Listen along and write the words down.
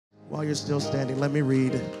While you're still standing, let me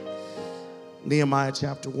read Nehemiah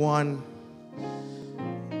chapter 1,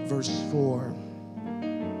 verse 4.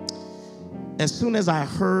 As soon as I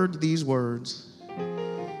heard these words,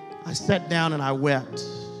 I sat down and I wept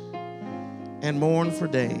and mourned for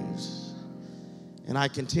days. And I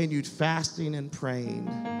continued fasting and praying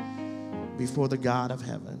before the God of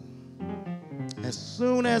heaven. As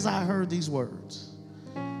soon as I heard these words,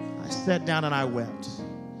 I sat down and I wept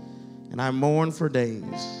and I mourned for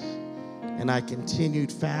days. And I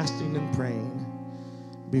continued fasting and praying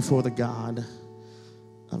before the God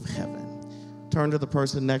of heaven. Turn to the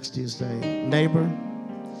person next to you and say, neighbor,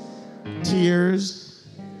 tears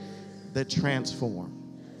that transform.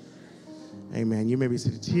 Amen. You may be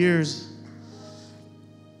saying, tears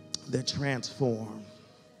that transform.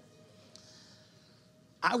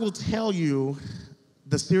 I will tell you,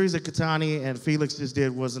 the series that Kotane and Felix just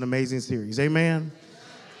did was an amazing series. Amen.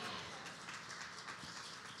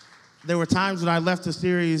 There were times when I left the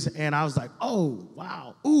series and I was like, oh,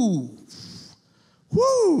 wow, ooh,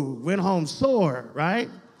 whoo, went home sore, right?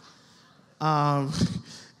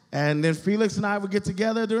 And then Felix and I would get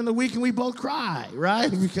together during the week and we both cry, right?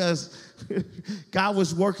 Because God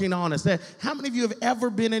was working on us. How many of you have ever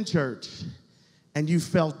been in church and you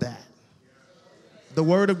felt that? The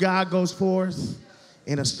word of God goes forth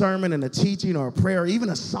in a sermon, in a teaching, or a prayer, or even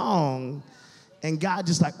a song, and God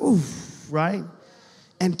just like, oof, right?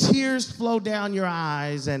 And tears flow down your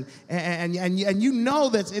eyes, and you know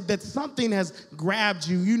that something has grabbed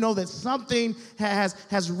you. You know that something has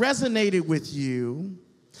resonated with you.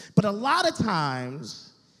 But a lot of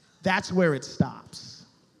times, that's where it stops.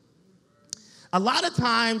 A lot of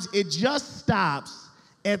times, it just stops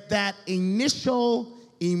at that initial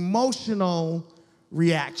emotional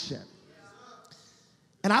reaction.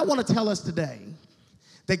 And I want to tell us today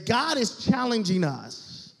that God is challenging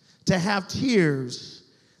us to have tears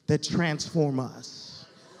that transform us.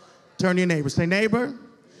 Turn to your neighbor. Say, neighbor,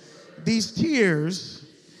 these tears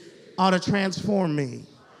ought to transform me.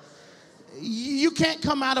 You can't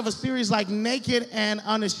come out of a series like Naked and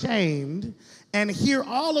Unashamed and hear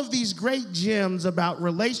all of these great gems about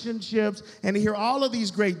relationships and hear all of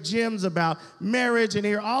these great gems about marriage and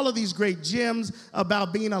hear all of these great gems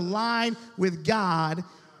about being aligned with God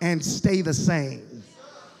and stay the same.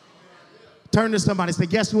 Turn to somebody and say,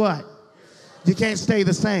 guess what? You can't stay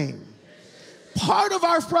the same. Part of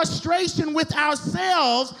our frustration with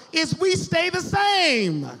ourselves is we stay the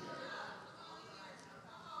same.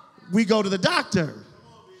 We go to the doctor,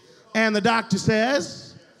 and the doctor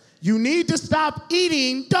says, you need to stop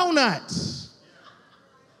eating donuts.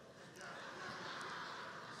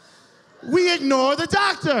 We ignore the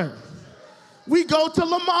doctor. We go to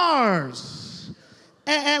Lamar's,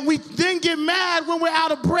 and we then get mad when we're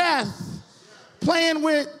out of breath, playing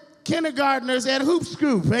with kindergartners at Hoop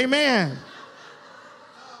Scoop, amen.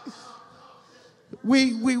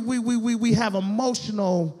 We have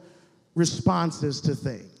emotional responses to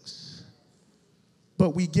things,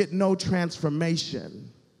 but we get no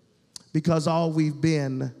transformation because all we've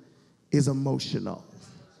been is emotional.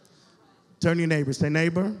 Turn to your neighbor, say,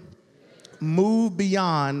 neighbor, move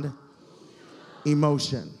beyond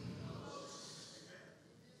emotion.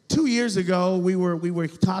 2 years ago, we were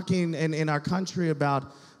talking in our country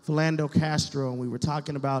about Philando Castro, and we were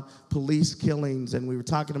talking about police killings, and we were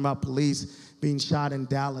talking about police being shot in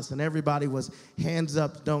Dallas, and everybody was hands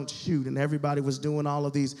up, don't shoot, and everybody was doing all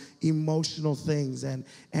of these emotional things, and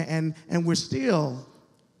we're still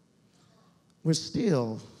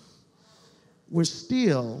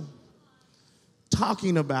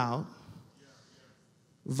talking about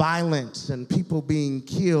violence and people being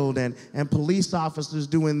killed and police officers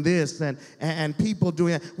doing this and people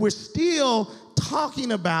doing that. We're still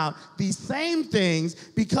talking about these same things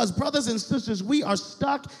because, brothers and sisters, we are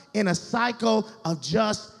stuck in a cycle of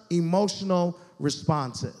just emotional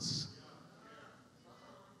responses.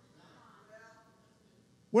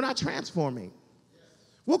 We're not transforming.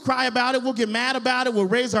 We'll cry about it. We'll get mad about it. We'll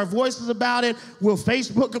raise our voices about it. We'll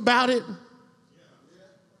Facebook about it.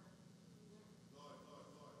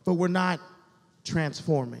 But we're not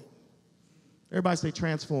transforming. Everybody say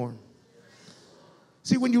transform.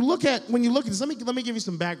 See, when you look at this, let me give you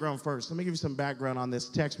some background first. Let me give you some background on this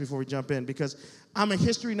text before we jump in, because I'm a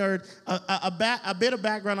history nerd. A bit of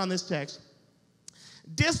background on this text.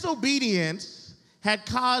 Disobedience had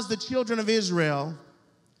caused the children of Israel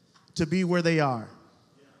to be where they are.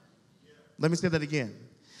 Let me say that again.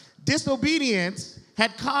 Disobedience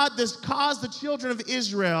had caused the children of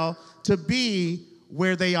Israel to be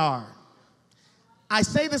where they are. I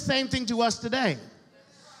say the same thing to us today.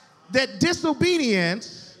 That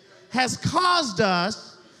disobedience has caused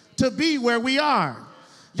us to be where we are.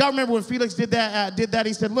 Y'all remember when Felix did that?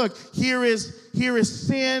 He said, look, here is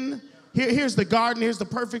sin. Here's the garden. Here's the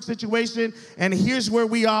perfect situation. And here's where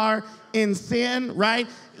we are in sin, right?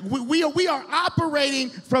 We are operating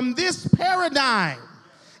from this paradigm.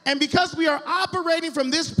 And because we are operating from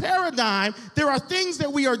this paradigm, there are things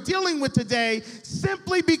that we are dealing with today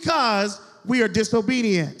simply because we are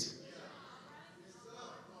disobedient.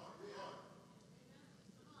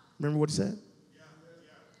 Remember what he said?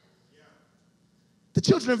 The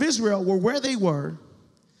children of Israel were where they were,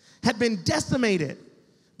 had been decimated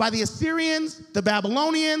by the Assyrians, the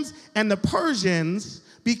Babylonians, and the Persians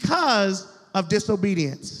because of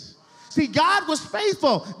disobedience. See, God was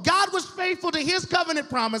faithful. God was faithful to his covenant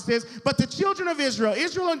promises, but the children of Israel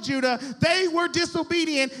and Judah, they were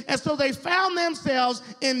disobedient, and so they found themselves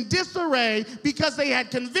in disarray because they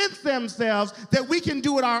had convinced themselves that we can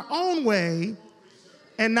do it our own way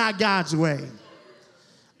and not God's way.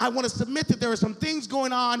 I want to submit that there are some things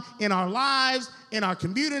going on in our lives, in our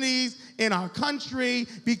communities, in our country,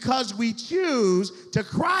 because we choose to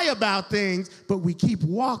cry about things, but we keep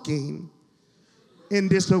walking in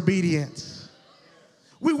disobedience.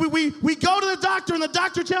 We go to the doctor and the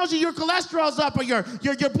doctor tells you your cholesterol's up or your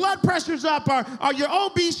blood pressure's up or you're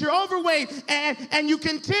obese, you're overweight, and you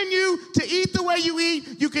continue to eat the way you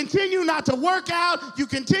eat, you continue not to work out, you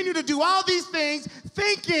continue to do all these things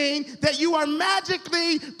thinking that you are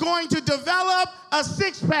magically going to develop a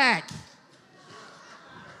six-pack.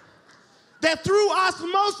 That through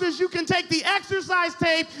osmosis, you can take the exercise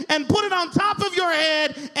tape and put it on top of your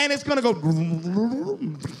head, and it's going to go.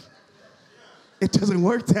 It doesn't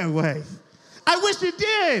work that way. I wish it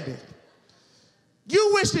did.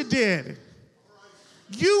 You wish it did.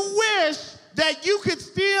 You wish that you could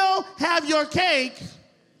still have your cake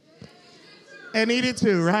and eat it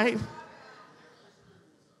too, right?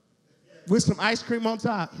 With some ice cream on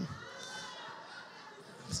top.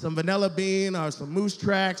 Some vanilla bean or some moose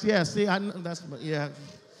tracks. Yeah, see, I know that's, yeah.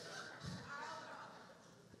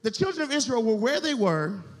 The children of Israel were where they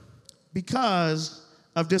were because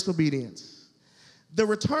of disobedience. The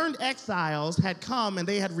returned exiles had come and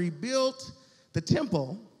they had rebuilt the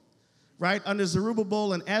temple, right? Under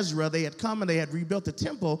Zerubbabel and Ezra, they had come and they had rebuilt the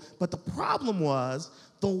temple, but the problem was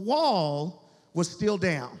the wall was still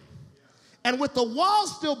down. And with the wall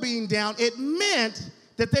still being down, it meant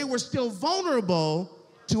that they were still vulnerable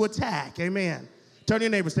to attack. Amen. Turn to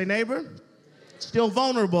your neighbor. Say, neighbor, still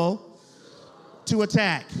vulnerable to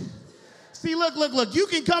attack. See, look. You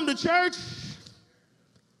can come to church,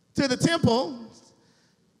 to the temple,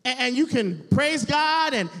 and you can praise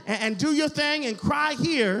God and do your thing and cry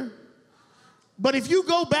here. But if you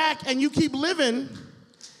go back and you keep living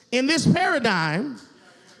in this paradigm,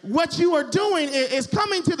 what you are doing is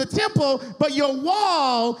coming to the temple, but your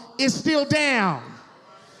wall is still down.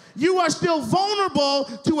 You are still vulnerable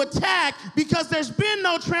to attack because there's been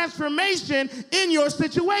no transformation in your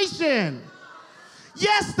situation.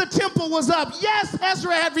 Yes, the temple was up. Yes,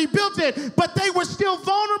 Ezra had rebuilt it, but they were still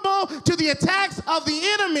vulnerable to the attacks of the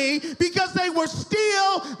enemy because they were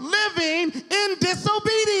still living in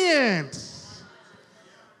disobedience.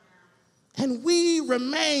 And we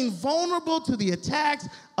remain vulnerable to the attacks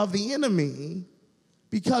of the enemy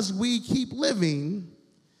because we keep living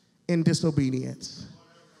in disobedience.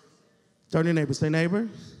 Turn to your neighbor. Say, neighbor,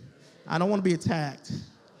 I don't want to be attacked.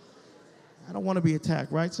 I don't want to be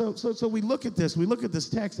attacked, right? So we look at this. We look at this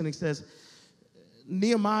text, and it says,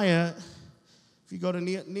 Nehemiah, if you go to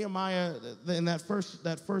Nehemiah, in that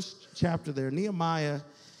first chapter there, Nehemiah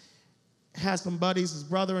has some buddies, his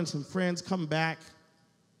brother and some friends come back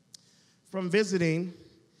from visiting,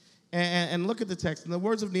 and look at the text. In the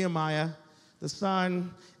words of Nehemiah, the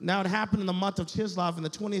son, now it happened in the month of Chislev in the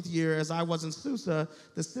 20th year, as I was in Susa,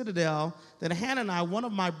 the citadel, that Hanani, one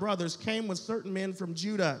of my brothers, came with certain men from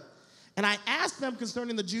Judah. And I asked them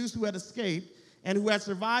concerning the Jews who had escaped and who had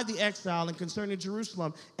survived the exile and concerning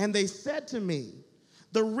Jerusalem. And they said to me,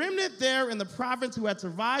 the remnant there in the province who had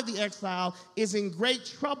survived the exile is in great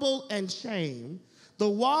trouble and shame. The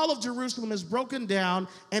wall of Jerusalem is broken down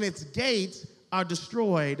and its gates are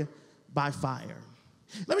destroyed by fire.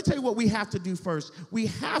 Let me tell you what we have to do first. We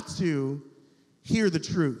have to hear the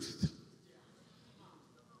truth.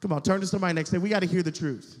 Come on, turn to somebody next. Say, we got to hear the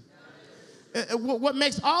truth. What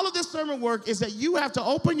makes all of this sermon work is that you have to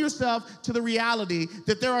open yourself to the reality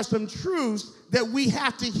that there are some truths that we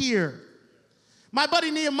have to hear. My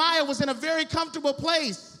buddy Nehemiah was in a very comfortable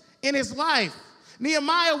place in his life.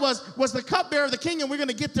 Nehemiah was the cupbearer of the king, and we're going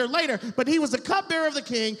to get there later, but he was the cupbearer of the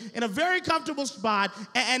king in a very comfortable spot,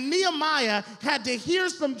 and Nehemiah had to hear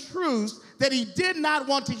some truths that he did not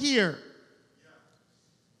want to hear.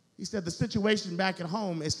 He said the situation back at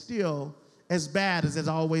home is still as bad as it's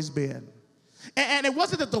always been. And it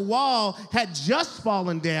wasn't that the wall had just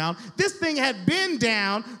fallen down. This thing had been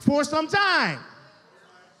down for some time.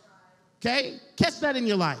 Okay? Catch that in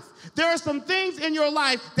your life. There are some things in your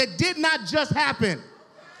life that did not just happen.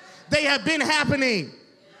 They have been happening.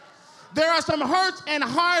 There are some hurts and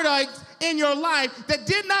heartaches in your life that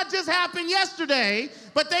did not just happen yesterday,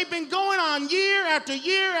 but they've been going on year after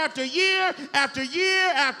year after year after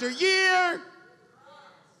year after year.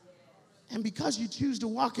 And because you choose to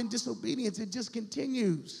walk in disobedience, it just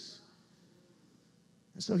continues.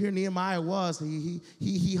 And so here Nehemiah was.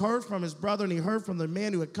 He heard from his brother, and he heard from the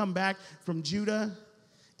man who had come back from Judah.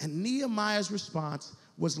 And Nehemiah's response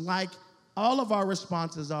was like all of our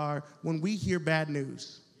responses are when we hear bad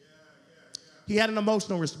news. He had an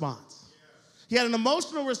emotional response. He had an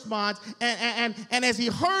emotional response, and as he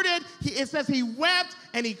heard it, it says he wept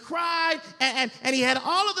and he cried, and he had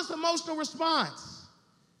all of this emotional response.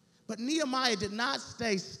 But Nehemiah did not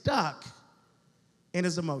stay stuck in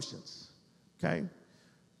his emotions, okay?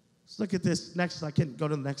 Let's look at this next slide. Can go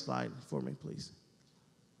to the next slide for me, please?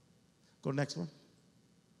 Go to the next one.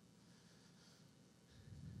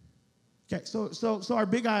 Okay, so our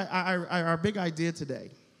big idea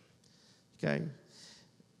today, okay,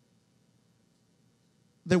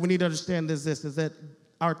 that we need to understand is that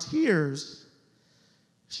our tears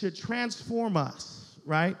should transform us,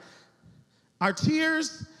 right? Our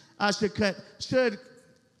tears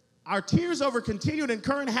our tears over continued and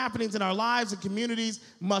current happenings in our lives and communities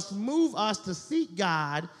must move us to seek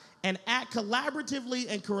God and act collaboratively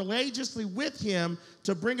and courageously with him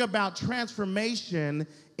to bring about transformation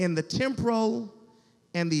in the temporal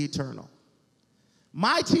and the eternal.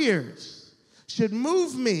 My tears should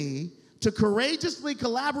move me to courageously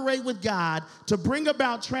collaborate with God to bring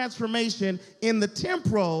about transformation in the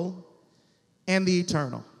temporal and the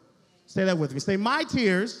eternal. Say that with me. Say, my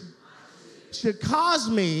tears should cause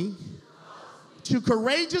me to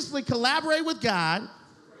courageously collaborate with God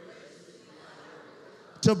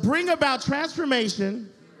to bring about transformation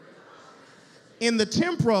in the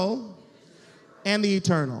temporal and the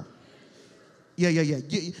eternal. Yeah.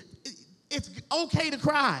 It's okay to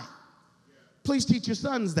cry. Please teach your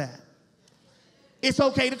sons that. It's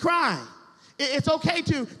okay to cry. It's okay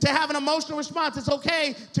to have an emotional response. It's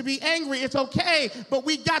okay to be angry. It's okay, but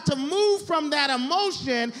we got to move from that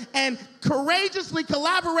emotion and courageously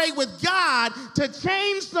collaborate with God to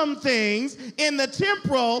change some things in the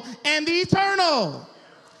temporal and the eternal.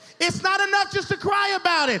 It's not enough just to cry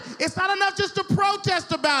about it. It's not enough just to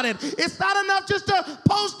protest about it. It's not enough just to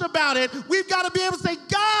post about it. We've got to be able to say,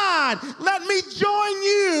 God, let me join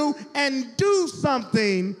you and do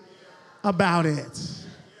something about it.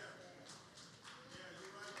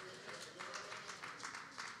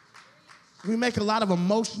 We make a lot of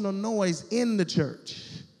emotional noise in the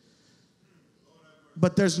church,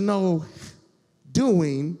 but there's no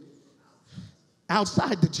doing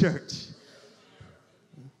outside the church.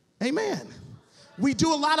 Amen. We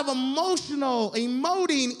do a lot of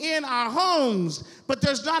emoting in our homes, but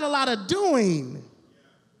there's not a lot of doing.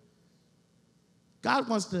 God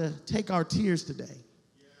wants to take our tears today,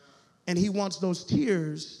 and he wants those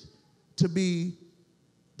tears to be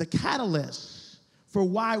the catalyst for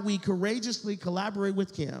why we courageously collaborate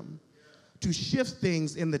with him to shift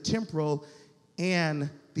things in the temporal and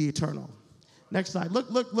the eternal. Next slide.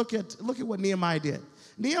 Look at what Nehemiah did.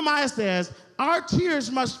 Nehemiah says, our tears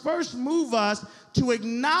must first move us to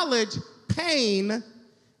acknowledge pain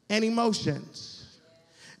and emotions.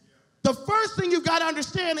 The first thing you've got to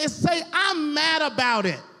understand is say, I'm mad about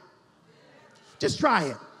it. Just try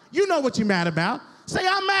it. You know what you're mad about. Say,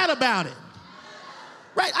 I'm mad about it.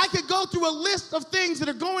 Right? I could go through a list of things that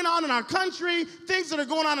are going on in our country, things that are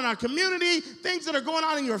going on in our community, things that are going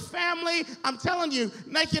on in your family. I'm telling you,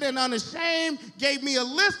 Naked and Unashamed gave me a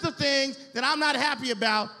list of things that I'm not happy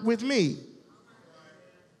about with me.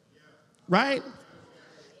 Right?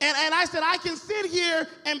 And I said, I can sit here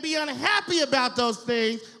and be unhappy about those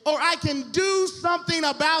things, or I can do something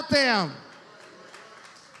about them.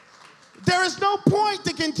 There is no point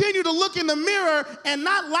to continue to look in the mirror and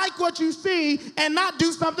not like what you see and not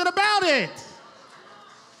do something about it.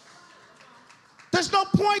 There's no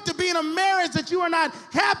point to be in a marriage that you are not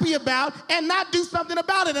happy about and not do something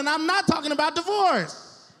about it. And I'm not talking about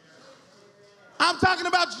divorce. I'm talking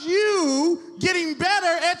about you getting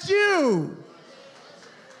better at you.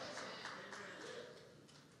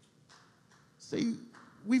 See,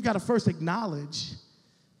 we've got to first acknowledge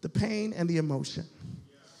the pain and the emotion.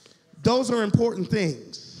 Those are important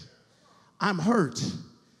things. I'm hurt.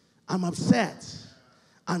 I'm upset.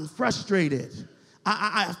 I'm frustrated.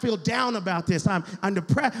 I feel down about this. I'm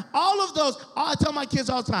depressed. All of those, I tell my kids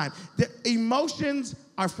all the time, the emotions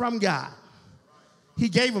are from God. He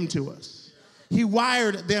gave them to us. He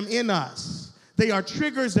wired them in us. They are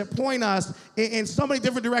triggers that point us in so many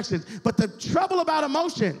different directions. But the trouble about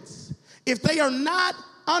emotions, if they are not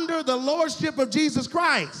under the lordship of Jesus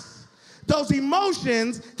Christ, those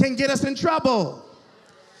emotions can get us in trouble.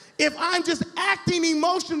 If I'm just acting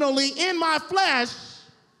emotionally in my flesh,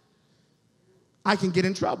 I can get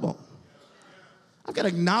in trouble. I've got to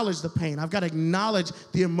acknowledge the pain. I've got to acknowledge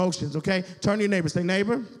the emotions, okay? Turn to your neighbor. Say,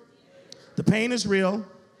 neighbor, the pain is real.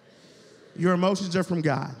 Your emotions are from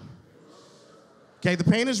God. Okay, the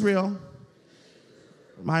pain is real.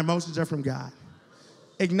 My emotions are from God.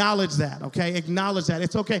 Acknowledge that, okay? Acknowledge that.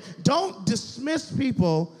 It's okay. Don't dismiss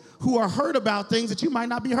people who are hurt about things that you might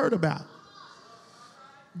not be hurt about.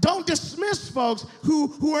 Don't dismiss folks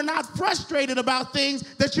who are not frustrated about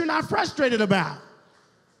things that you're not frustrated about.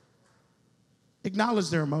 Acknowledge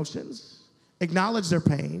their emotions. Acknowledge their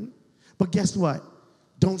pain. But guess what?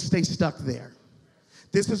 Don't stay stuck there.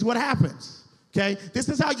 This is what happens, okay? This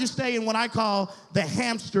is how you stay in what I call the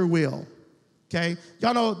hamster wheel, okay?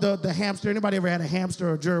 Y'all know the hamster. Anybody ever had a hamster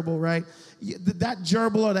or a gerbil, right? That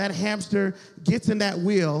gerbil or that hamster gets in that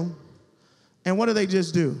wheel, and what do they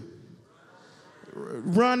just do?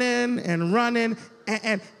 Running and running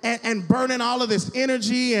and burning all of this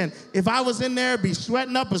energy. And if I was in there, be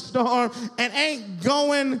sweating up a storm and ain't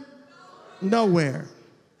going nowhere.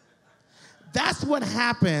 That's what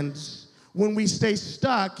happens when we stay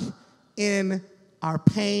stuck in our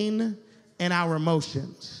pain and our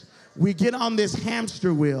emotions. We get on this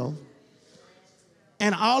hamster wheel,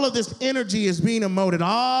 and all of this energy is being emoted.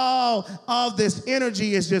 All of this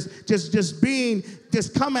energy is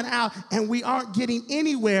just coming out, and we aren't getting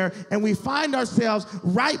anywhere, and we find ourselves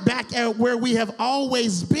right back at where we have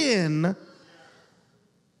always been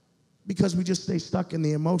because we just stay stuck in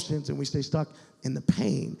the emotions and we stay stuck in the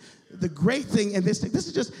pain. The great thing, and this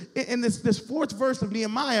is just, in this fourth verse of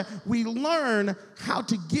Nehemiah, we learn how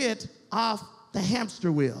to get off the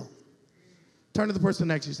hamster wheel. Turn to the person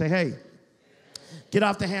next to you, say, hey, get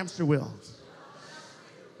off the hamster wheel.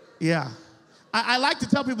 Yeah. I like to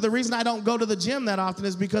tell people the reason I don't go to the gym that often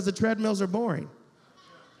is because the treadmills are boring.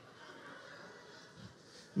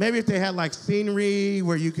 Maybe if they had like scenery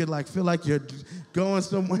where you could like feel like you're going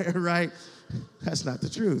somewhere, right? That's not the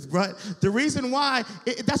truth. But the reason why,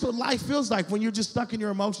 that's what life feels like when you're just stuck in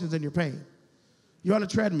your emotions and your pain. You're on a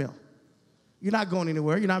treadmill. You're not going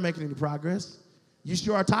anywhere. You're not making any progress. You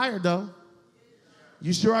sure are tired though.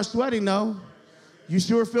 You sure are sweating though. You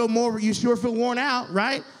sure feel worn out,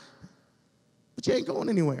 right? But you ain't going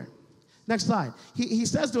anywhere. Next slide. He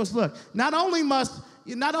says to us, look, not only must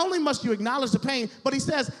you acknowledge the pain, but he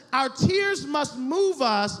says our tears must move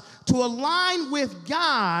us to align with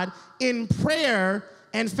God in prayer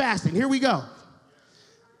and fasting. Here we go.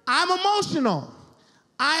 I'm emotional.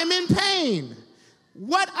 I'm in pain.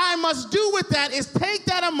 What I must do with that is take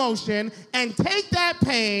that emotion and take that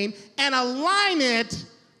pain and align it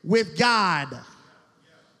with God.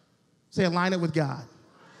 Say, align it with God.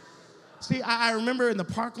 See, I remember in the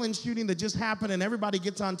Parkland shooting that just happened, and everybody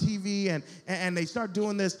gets on TV and they start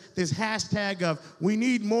doing this hashtag of, we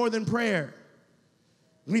need more than prayer.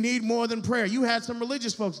 We need more than prayer. You had some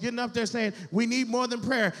religious folks getting up there saying, we need more than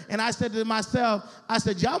prayer. And I said to myself,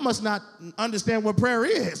 y'all must not understand what prayer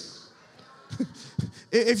is.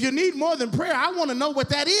 If you need more than prayer, I want to know what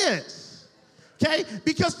that is. Okay?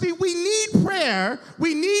 Because, see, we need prayer,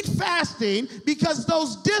 we need fasting, because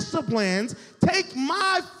those disciplines take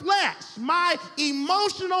my flesh, my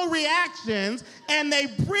emotional reactions, and they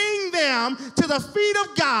bring them to the feet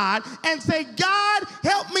of God and say, God,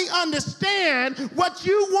 help me understand what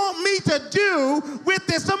you want me to do with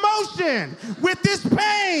this emotion, with this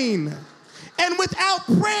pain. And without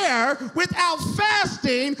prayer, without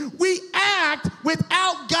fasting, we act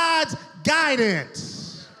without God's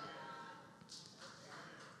guidance.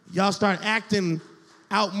 Y'all start acting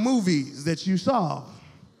out movies that you saw.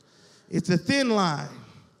 It's a thin line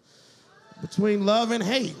between love and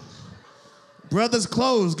hate. Brothers'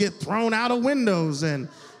 clothes get thrown out of windows and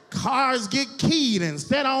cars get keyed and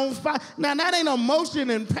set on fire. Now, that ain't emotion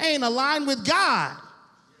and pain aligned with God.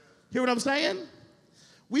 Hear what I'm saying?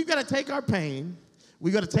 We've got to take our pain,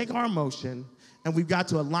 we've got to take our emotion, and we've got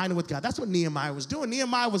to align it with God. That's what Nehemiah was doing.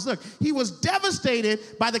 Nehemiah was, look, he was devastated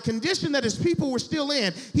by the condition that his people were still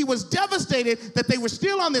in. He was devastated that they were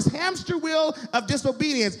still on this hamster wheel of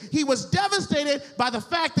disobedience. He was devastated by the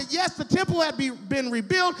fact that, yes, the temple had been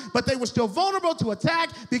rebuilt, but they were still vulnerable to attack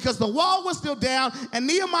because the wall was still down. And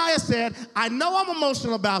Nehemiah said, I know I'm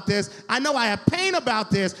emotional about this. I know I have pain about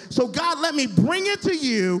this. So God, let me bring it to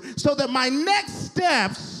you so that my next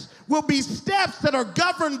steps will be steps that are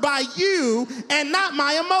governed by you and not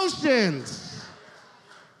my emotions.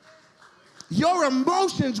 Your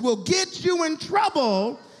emotions will get you in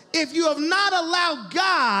trouble if you have not allowed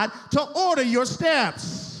God to order your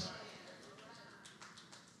steps.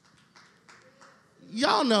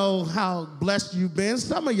 Y'all know how blessed you've been.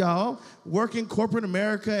 Some of y'all work in corporate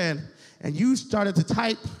America and you started to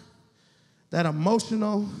type that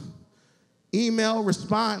emotional email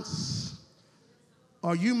response.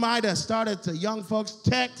 Or you might have started to, young folks,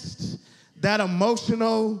 text that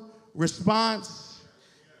emotional response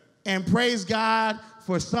and praise God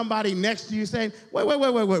for somebody next to you saying, wait.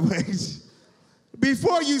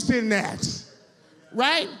 Before you send that,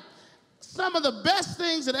 right? Some of the best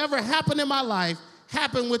things that ever happened in my life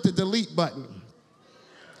happened with the delete button.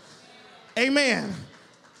 Amen.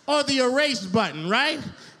 Or the erase button, right?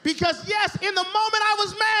 Because, yes, in the moment I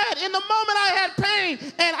was mad, in the moment I had pain,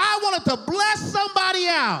 and I wanted to bless somebody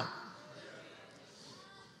out.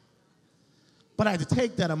 But I had to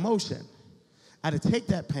take that emotion, I had to take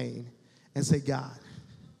that pain and say, God,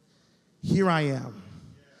 here I am.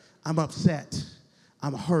 I'm upset,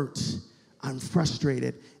 I'm hurt, I'm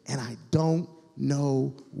frustrated, and I don't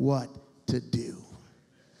know what to do.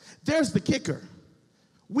 There's the kicker.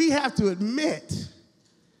 We have to admit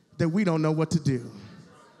that we don't know what to do.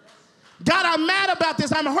 God, I'm mad about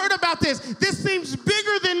this. I'm hurt about this. This seems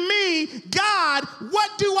bigger than me. God,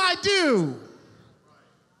 what do I do?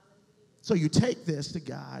 So you take this to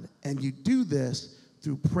God and you do this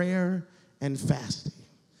through prayer and fasting.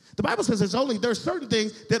 The Bible says there's certain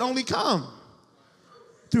things that only come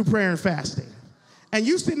through prayer and fasting. And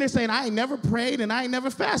you sitting there saying, I ain't never prayed and I ain't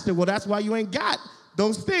never fasted. Well, that's why you ain't got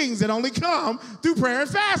those things that only come through prayer and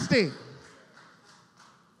fasting.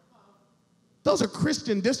 Those are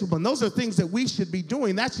Christian discipline. Those are things that we should be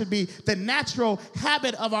doing. That should be the natural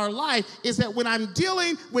habit of our life, is that when I'm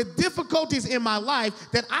dealing with difficulties in my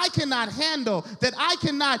life that I cannot handle, that I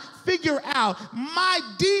cannot figure out, my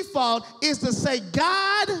default is to say,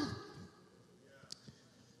 God,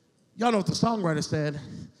 y'all know what the songwriter said,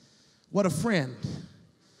 what a friend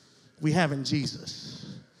we have in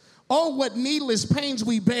Jesus. Oh, what needless pains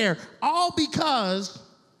we bear, all because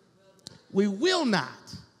we will not.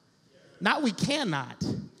 Not we cannot.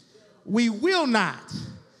 We will not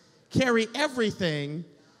carry everything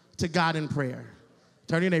to God in prayer.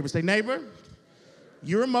 Turn to your neighbor. Say, neighbor,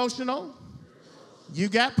 you're emotional. You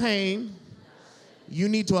got pain. You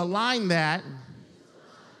need to align that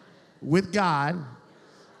with God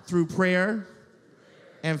through prayer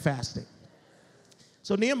and fasting.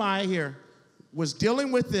 So Nehemiah here was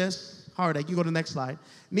dealing with this heartache. You go to the next slide.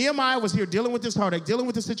 Nehemiah was here dealing with this heartache, dealing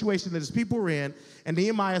with the situation that his people were in, and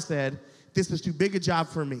Nehemiah said, this is too big a job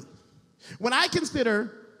for me. When I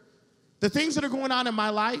consider the things that are going on in my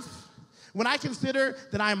life, when I consider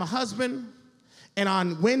that I am a husband, and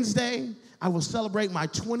on Wednesday, I will celebrate my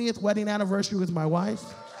 20th wedding anniversary with my wife.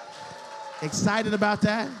 Excited about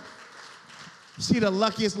that. She the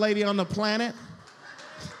luckiest lady on the planet.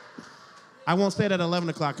 I won't say that at 11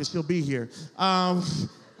 o'clock because she'll be here.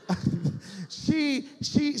 She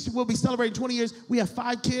will be celebrating 20 years. We have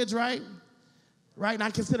 5 kids, right? Right? And I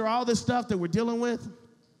consider all this stuff that we're dealing with.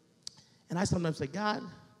 And I sometimes say, God,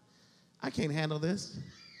 I can't handle this.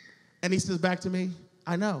 And he says back to me,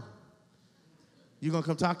 I know. You gonna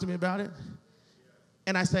come talk to me about it?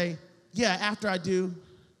 And I say, yeah, after I do,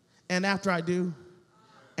 and after I do,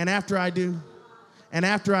 and after I do, and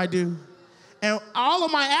after I do. And all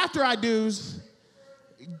of my after I do's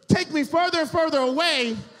take me further and further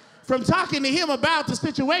away from talking to him about the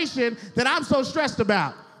situation that I'm so stressed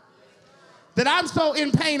about, that I'm so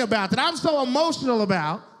in pain about, that I'm so emotional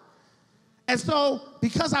about. And so,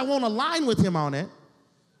 because I won't align with him on it,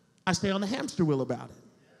 I stay on the hamster wheel about it.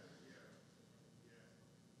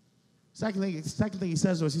 Second thing he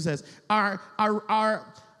says to us, he says, our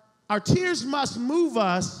tears must move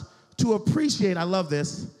us to appreciate, I love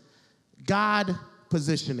this, God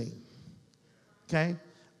positioning, okay?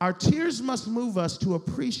 Our tears must move us to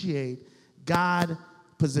appreciate God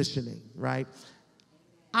positioning, right?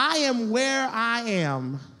 I am where I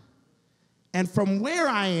am, and from where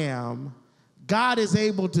I am, God is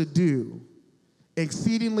able to do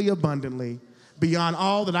exceedingly abundantly beyond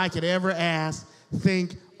all that I could ever ask,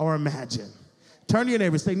 think, or imagine. Turn to your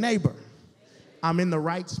neighbor, say, neighbor, I'm in the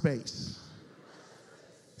right space.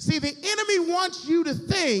 See, the enemy wants you to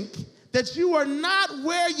think that you are not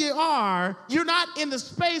where you are, you're not in the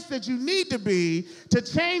space that you need to be to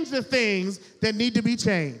change the things that need to be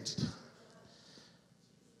changed.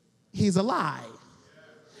 He's a lie.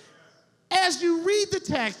 As you read the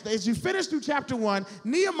text, as you finish through chapter 1,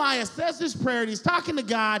 Nehemiah says this prayer, and he's talking to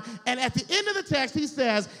God, and at the end of the text, he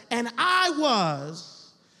says, and I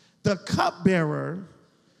was the cupbearer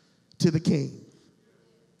to the king.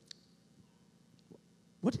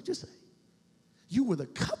 What did you say? You were the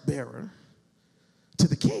cupbearer to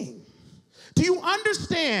the king. Do you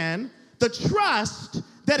understand the trust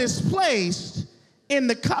that is placed in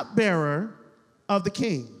the cupbearer of the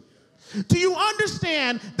king? Do you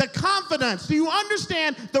understand the confidence? Do you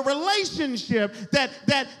understand the relationship that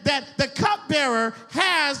the cupbearer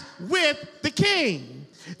has with the king?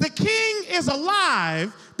 The king is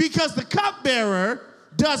alive because the cupbearer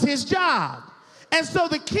does his job. And so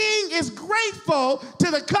the king is grateful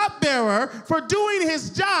to the cupbearer for doing his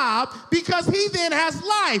job because he then has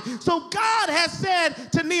life. So God has said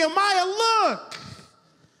to Nehemiah, look,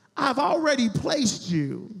 I've already placed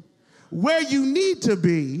you where you need to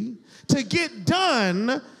be to get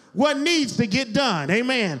done what needs to get done.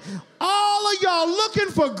 Amen. All of y'all looking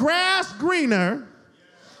for grass greener,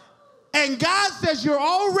 and God says you're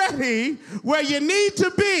already where you need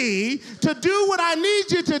to be to do what I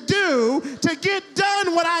need you to do, to get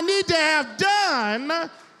done what I need to have done,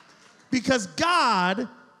 because God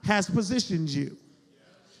has positioned you.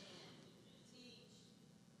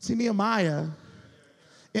 See, Nehemiah,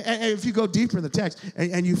 and if you go deeper in the text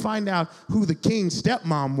and you find out who the king's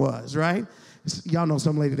stepmom was, right? Y'all know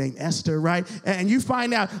some lady named Esther, right? And you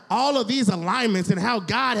find out all of these alignments and how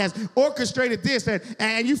God has orchestrated this.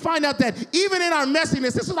 And you find out that even in our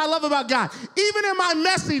messiness, this is what I love about God. Even in my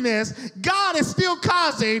messiness, God is still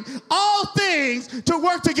causing all things to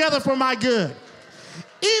work together for my good.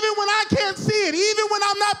 Even when I can't see it, even when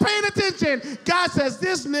I'm not paying attention, God says,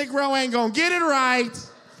 this Negro ain't gonna get it right.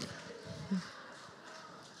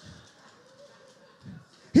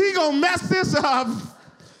 He gonna mess this up.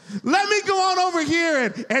 Let me go on over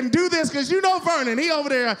here and do this, because you know Vernon, he over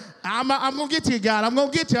there, I'm going to get to you, God. I'm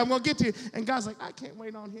going to get to you. And God's like, I can't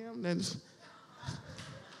wait on him.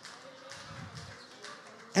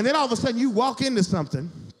 And then all of a sudden you walk into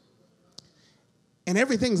something and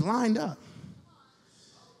everything's lined up.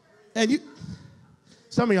 And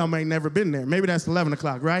some of y'all may never been there. Maybe that's 11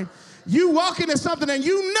 o'clock, right? You walk into something and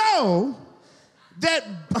you know that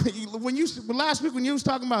last week when you was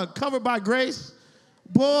talking about covered by grace,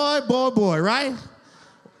 boy, right?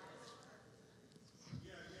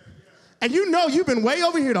 And you know you've been way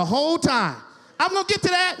over here the whole time. I'm going to get to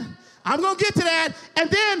that. And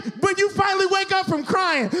then when you finally wake up from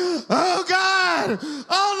crying, oh, God,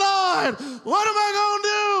 oh, Lord, what am I going to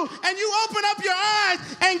do? And you open up your eyes,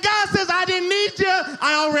 and God says, I didn't need you.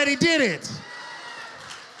 I already did it.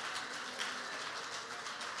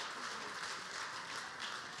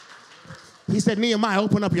 He said, Nehemiah,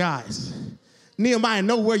 open up your eyes. Nehemiah,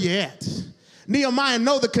 know where you're at. Nehemiah,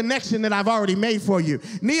 know the connection that I've already made for you.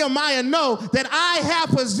 Nehemiah, know that I have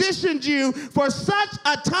positioned you for such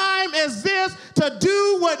a time as this to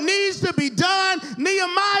do what needs to be done.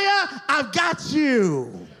 Nehemiah, I've got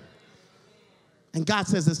you. And God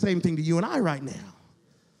says the same thing to you and I right now.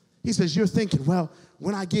 He says, you're thinking, well,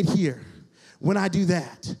 when I get here, when I do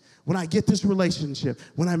that, when I get this relationship,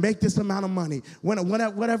 when I make this amount of money,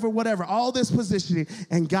 whatever, all this positioning.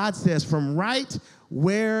 And God says, from right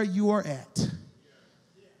where you are at,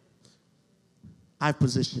 I've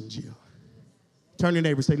positioned you. Turn to your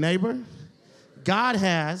neighbor, say, neighbor, God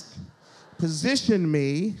has positioned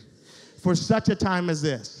me for such a time as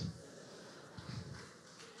this.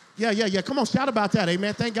 Yeah. Come on, shout about that,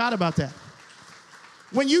 amen. Thank God about that.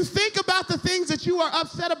 When you think about the things that you are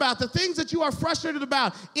upset about, the things that you are frustrated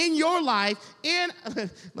about in your life, I'm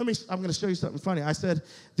going to show you something funny. I said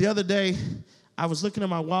the other day, I was looking at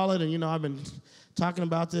my wallet, and, I've been talking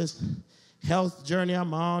about this health journey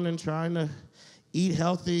I'm on and trying to eat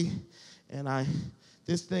healthy, and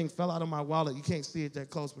this thing fell out of my wallet. You can't see it that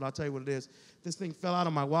close, but I'll tell you what it is. This thing fell out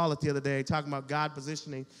of my wallet the other day, talking about God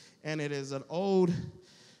positioning, and it is an old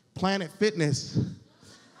Planet Fitness.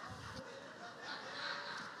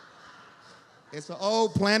 It's an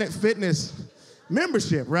old Planet Fitness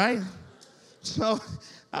membership, right? So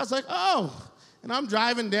I was like, oh. And I'm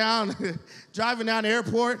driving down the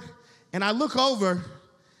airport, and I look over,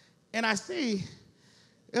 and I see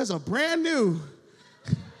there's a brand new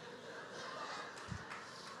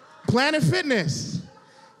Planet Fitness.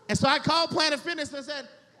 And so I called Planet Fitness and said,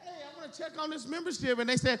 hey, I want to check on this membership, and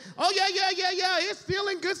they said, oh, yeah, it's still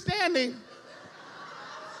in good standing.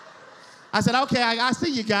 I said, okay, I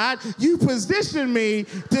see you, God. You positioned me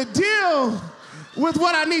to deal with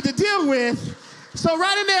what I need to deal with. So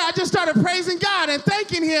right in there, I just started praising God and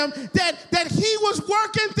thanking him that he was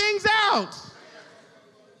working things out.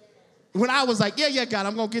 When I was like, yeah, God,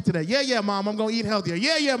 I'm going to get to that. Yeah, Mom, I'm going to eat healthier.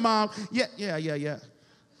 Yeah, Mom. Yeah.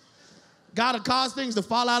 God will cause things to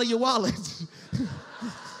fall out of your wallet.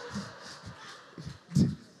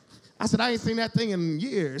 I said, I ain't seen that thing in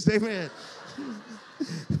years. Amen.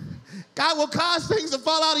 God will cause things to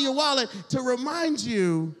fall out of your wallet to remind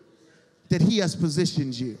you that he has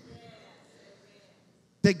positioned you.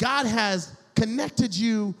 That God has connected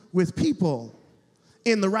you with people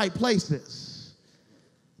in the right places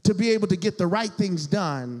to be able to get the right things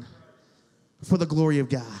done for the glory of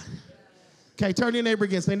God. Okay, turn to your neighbor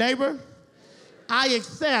again. Say, neighbor, I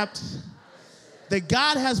accept that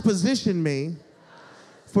God has positioned me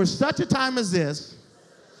for such a time as this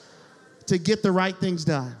to get the right things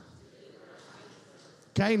done.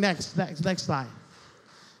 Okay, next slide.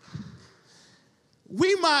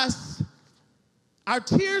 Our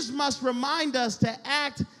tears must remind us to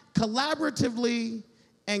act collaboratively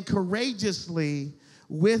and courageously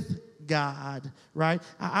with God, right?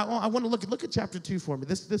 I want to look at chapter 2 for me.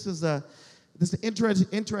 This is an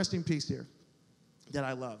interesting piece here that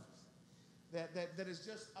I love. That is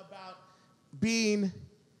just about being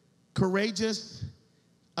courageous,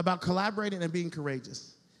 about collaborating and being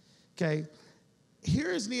courageous. Okay?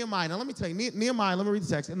 Here is Nehemiah. Now let me tell you, Nehemiah, let me read the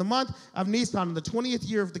text. In the month of Nisan, in the 20th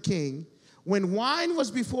year of the king, when wine was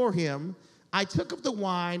before him, I took up the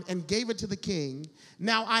wine and gave it to the king.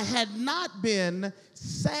 Now I had not been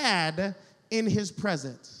sad in his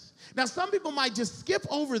presence. Now some people might just skip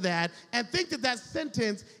over that and think that that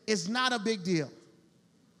sentence is not a big deal.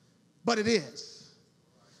 But it is.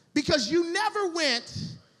 Because you never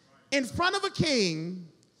went in front of a king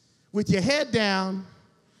with your head down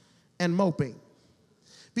and moping.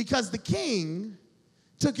 Because the king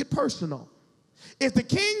took it personal. If the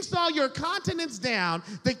king saw your countenance down,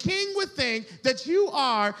 the king would think that you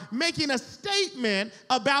are making a statement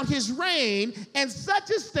about his reign, and such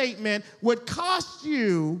a statement would cost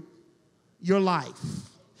you your life.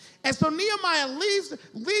 And so Nehemiah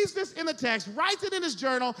leaves this in the text, writes it in his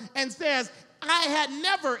journal, and says, I had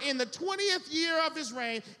never, in the 20th year of his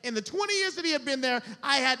reign, in the 20 years that he had been there,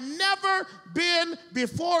 I had never been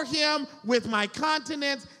before him with my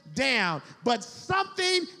countenance down. But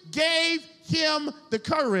something gave him the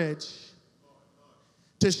courage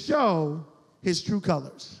to show his true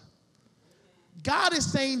colors. God is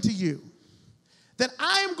saying to you that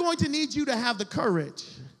I am going to need you to have the courage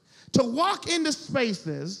to walk into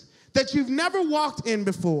spaces that you've never walked in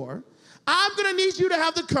before. I'm going to need you to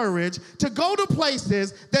have the courage to go to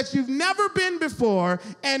places that you've never been before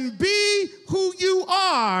and be who you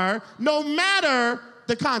are no matter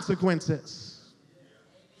the consequences.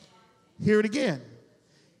 Hear it again.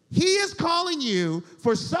 He is calling you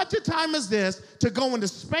for such a time as this to go into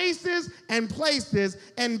spaces and places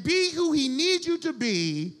and be who he needs you to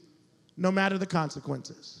be no matter the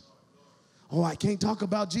consequences. Oh, I can't talk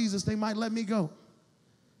about Jesus. They might let me go.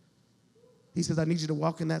 He says, I need you to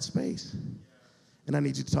walk in that space, and I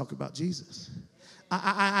need you to talk about Jesus.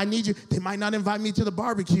 I need you. They might not invite me to the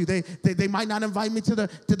barbecue. They might not invite me to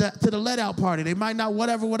the let-out party. They might not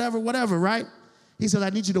whatever, right? He says, I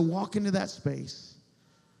need you to walk into that space,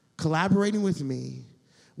 collaborating with me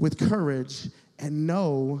with courage, and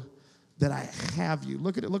know that I have you.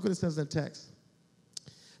 Look what it says in the text.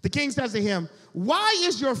 The king says to him, why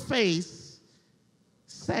is your face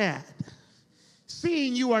sad,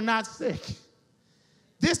 seeing you are not sick?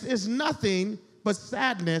 This is nothing but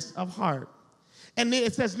sadness of heart. And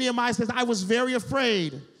it says, Nehemiah says, I was very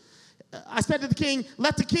afraid. I said to the king,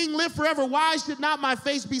 let the king live forever. Why should not my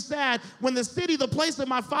face be sad when the city, the place of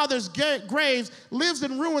my father's graves, lives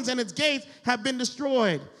in ruins and its gates have been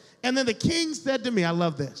destroyed? And then the king said to me, I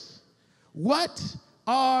love this, what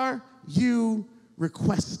are you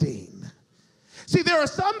requesting? See, there are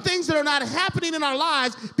some things that are not happening in our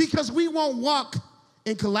lives because we won't walk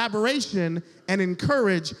in collaboration and in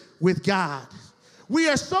courage with God. We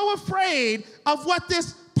are so afraid of what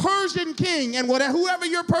this Persian king and whoever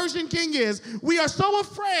your Persian king is, we are so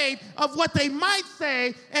afraid of what they might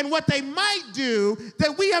say and what they might do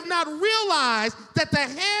that we have not realized that the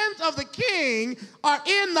hands of the king are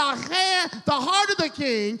in the heart of the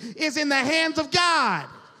king is in the hands of God.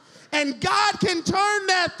 And God can turn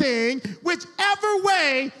that thing whichever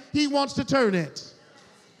way he wants to turn it.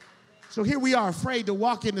 So here we are afraid to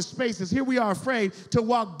walk into spaces. Here we are afraid to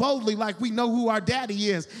walk boldly like we know who our daddy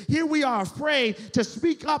is. Here we are afraid to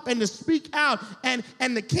speak up and to speak out. And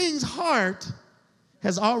the king's heart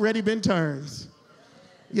has already been turned.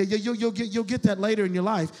 Yeah, you'll get that later in your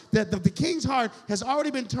life. That the king's heart has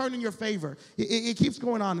already been turned in your favor. It keeps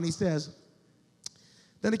going on, and he says,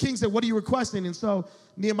 then the king said, what are you requesting? And so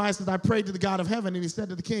Nehemiah says, I prayed to the God of heaven. And he said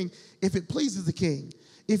to the king, if it pleases the king,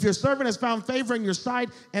 if your servant has found favor in your sight,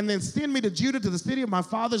 and then send me to Judah, to the city of my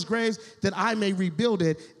father's graves, that I may rebuild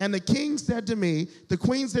it. And the king said to me, the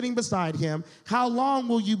queen sitting beside him, how long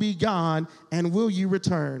will you be gone, and will you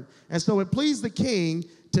return? And so it pleased the king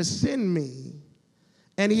to send me.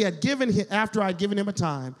 And he had given him, after I'd given him a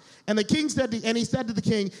time. And the king said and he said to the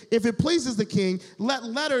king, if it pleases the king, let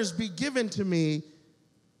letters be given to me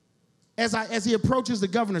as he approaches the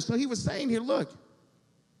governor. So he was saying here, look,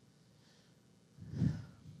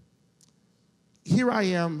 here I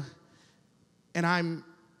am, and I'm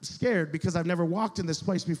scared because I've never walked in this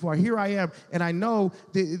place before. Here I am, and I know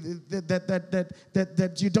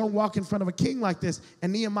that you don't walk in front of a king like this.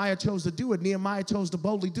 And Nehemiah chose to do it. Nehemiah chose to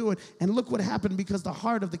boldly do it. And look what happened, because the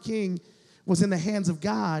heart of the king was in the hands of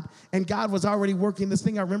God, and God was already working this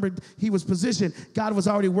thing out. Remember, he was positioned. God was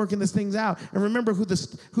already working this things out. And remember who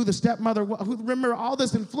the stepmother was. Remember all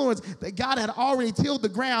this influence that God had already tilled the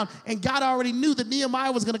ground, and God already knew that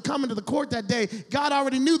Nehemiah was going to come into the court that day. God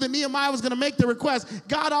already knew that Nehemiah was going to make the request.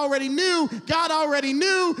 God already knew. God already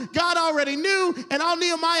knew. God already knew. And all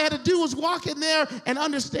Nehemiah had to do was walk in there and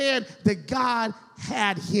understand that God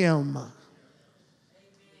had him.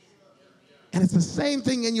 And it's the same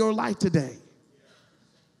thing in your life today.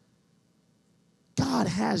 God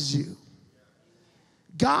has you.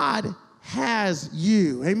 God has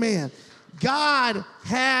you. Amen. God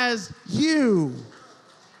has you.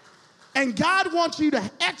 And God wants you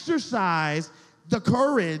to exercise the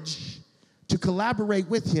courage to collaborate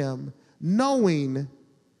with him, knowing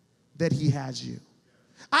that he has you.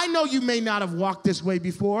 I know you may not have walked this way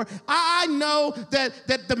before. I know that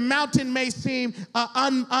the mountain may seem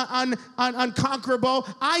unconquerable.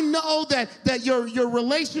 I know that your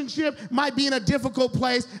relationship might be in a difficult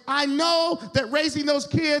place. I know that raising those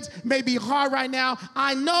kids may be hard right now.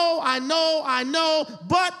 I know,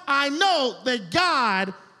 but I know that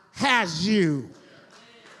God has you.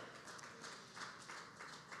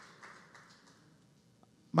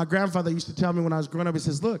 My grandfather used to tell me when I was growing up, he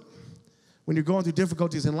says, look, when you're going through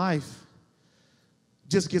difficulties in life,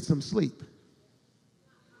 just get some sleep.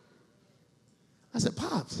 I said,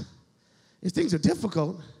 Pops, if things are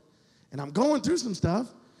difficult and I'm going through some stuff,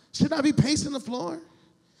 shouldn't I be pacing the floor?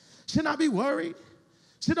 Shouldn't I be worried?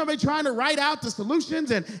 Shouldn't I be trying to write out the solutions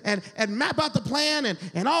and map out the plan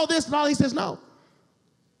and all this and all? He says, no,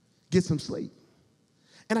 get some sleep.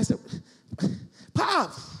 And I said,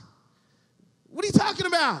 Pops, what are you talking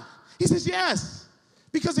about? He says, yes.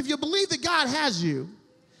 Because if you believe that God has you,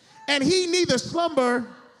 and he neither slumber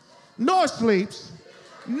nor sleeps,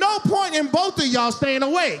 no point in both of y'all staying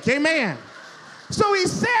awake. Amen. So he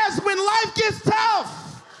says when life gets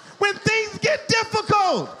tough, when things get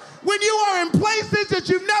difficult, when you are in places that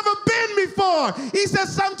you've never been before, he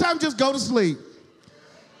says sometimes just go to sleep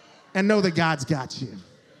and know that God's got you.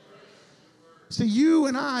 So you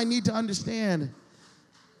and I need to understand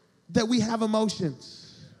that we have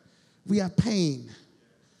emotions. We have pain.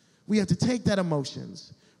 We have to take that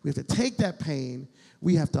emotions. We have to take that pain.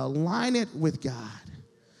 We have to align it with God.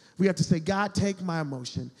 We have to say, God, take my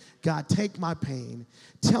emotion. God, take my pain.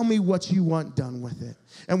 Tell me what you want done with it.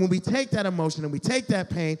 And when we take that emotion and we take that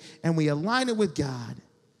pain and we align it with God,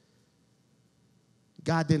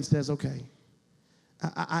 God then says, okay,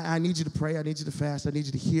 I need you to pray. I need you to fast. I need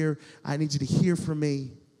you to hear. I need you to hear from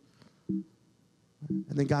me.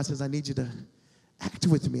 And then God says, I need you to act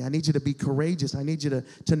with me. I need you to be courageous. I need you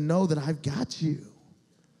to know that I've got you.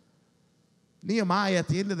 Nehemiah, at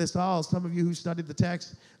the end of this all, some of you who studied the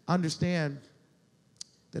text understand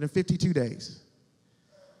that in 52 days,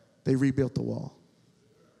 they rebuilt the wall.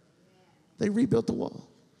 They rebuilt the wall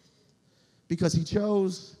because he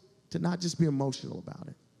chose to not just be emotional about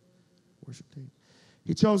it. Worship team.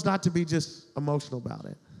 He chose not to be just emotional about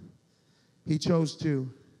it. He chose to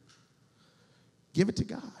give it to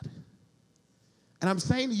God. And I'm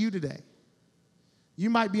saying to you today,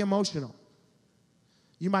 you might be emotional.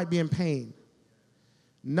 You might be in pain.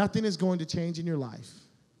 Nothing is going to change in your life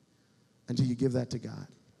until you give that to God.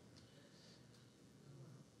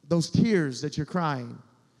 Those tears that you're crying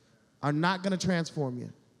are not going to transform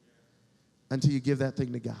you until you give that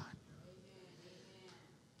thing to God.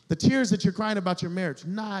 The tears that you're crying about your marriage,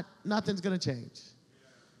 nothing's going to change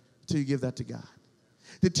until you give that to God.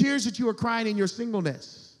 The tears that you are crying in your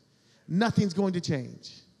singleness, nothing's going to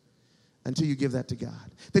change until you give that to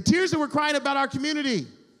God. The tears that we're crying about our community,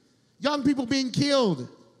 young people being killed,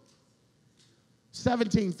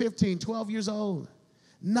 17, 15, 12 years old,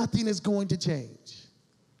 nothing is going to change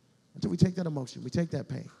until we take that emotion, we take that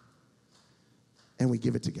pain, and we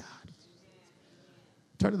give it to God.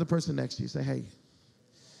 Turn to the person next to you, say, hey,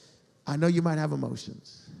 I know you might have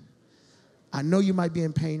emotions. I know you might be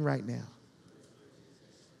in pain right now,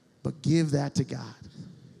 but give that to God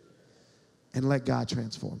and let God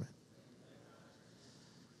transform it.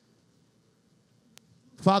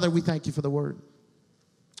 Father, we thank you for the word.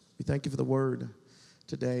 We thank you for the word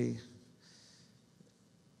today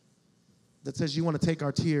that says you want to take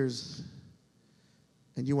our tears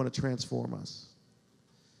and you want to transform us.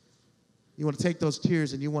 You want to take those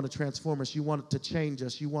tears and you want to transform us. You want to change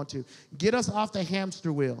us. You want to get us off the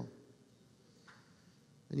hamster wheel.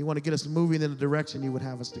 And you want to get us moving in the direction you would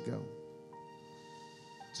have us to go.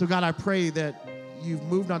 So God, I pray that you've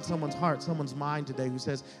moved on someone's heart, someone's mind today who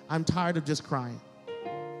says, I'm tired of just crying.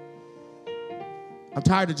 I'm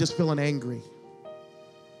tired of just feeling angry.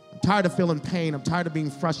 I'm tired of feeling pain. I'm tired of being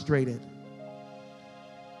frustrated.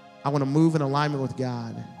 I want to move in alignment with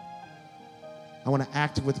God. I want to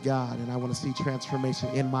act with God, and I want to see transformation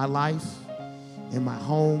in my life, in my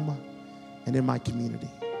home, and in my community.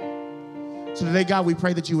 So today, God, we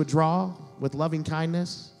pray that you would draw with loving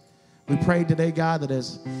kindness. We pray today, God, that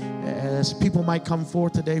as people might come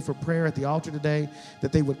forth today for prayer at the altar today,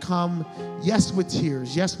 that they would come, yes, with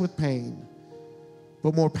tears, yes, with pain,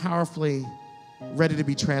 but more powerfully ready to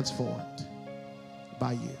be transformed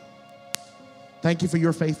by you. Thank you for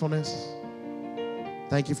your faithfulness.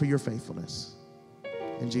 Thank you for your faithfulness.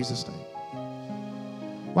 In Jesus' name.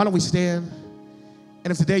 Why don't we stand?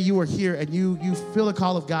 And if today you are here and you feel the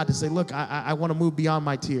call of God to say, look, I want to move beyond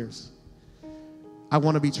my tears. I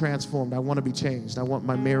want to be transformed. I want to be changed. I want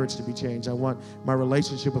my marriage to be changed. I want my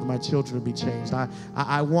relationship with my children to be changed.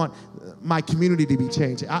 I want my community to be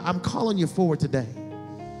changed. I'm calling you forward today.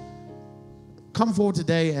 Come forward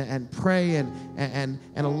today and pray and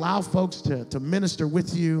allow folks to minister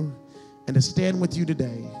with you and to stand with you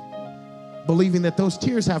today, believing that those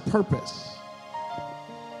tears have purpose.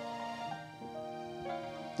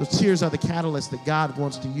 Those tears are the catalyst that God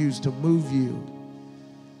wants to use to move you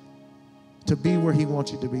to be where he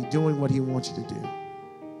wants you to be, doing what he wants you to do.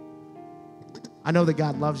 I know that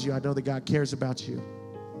God loves you. I know that God cares about you.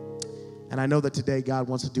 And I know that today God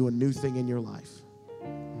wants to do a new thing in your life.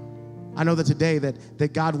 I know that today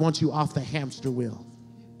that God wants you off the hamster wheel.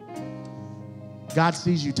 God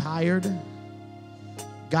sees you tired.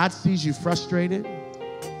 God sees you frustrated.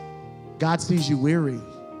 God sees you weary.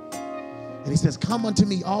 And he says, come unto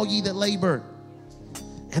me, all ye that labor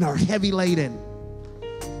and are heavy laden,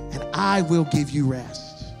 and I will give you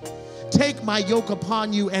rest. Take my yoke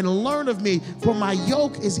upon you and learn of me, for my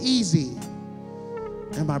yoke is easy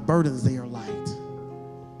and my burdens, they are light.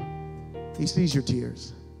 He sees your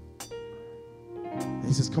tears. And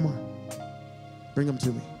he says, come on, bring them to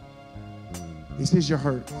me. He sees your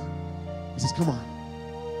hurt. He says, come on,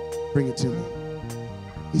 bring it to me.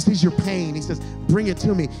 He sees your pain. He says, bring it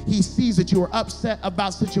to me. He sees that you are upset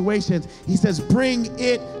about situations. He says, bring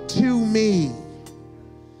it to me.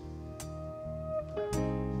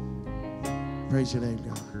 Praise your name,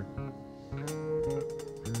 God.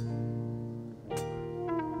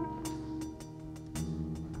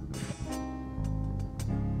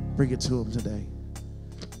 Bring it to him today.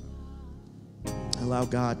 Allow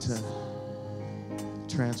God to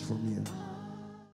transform you.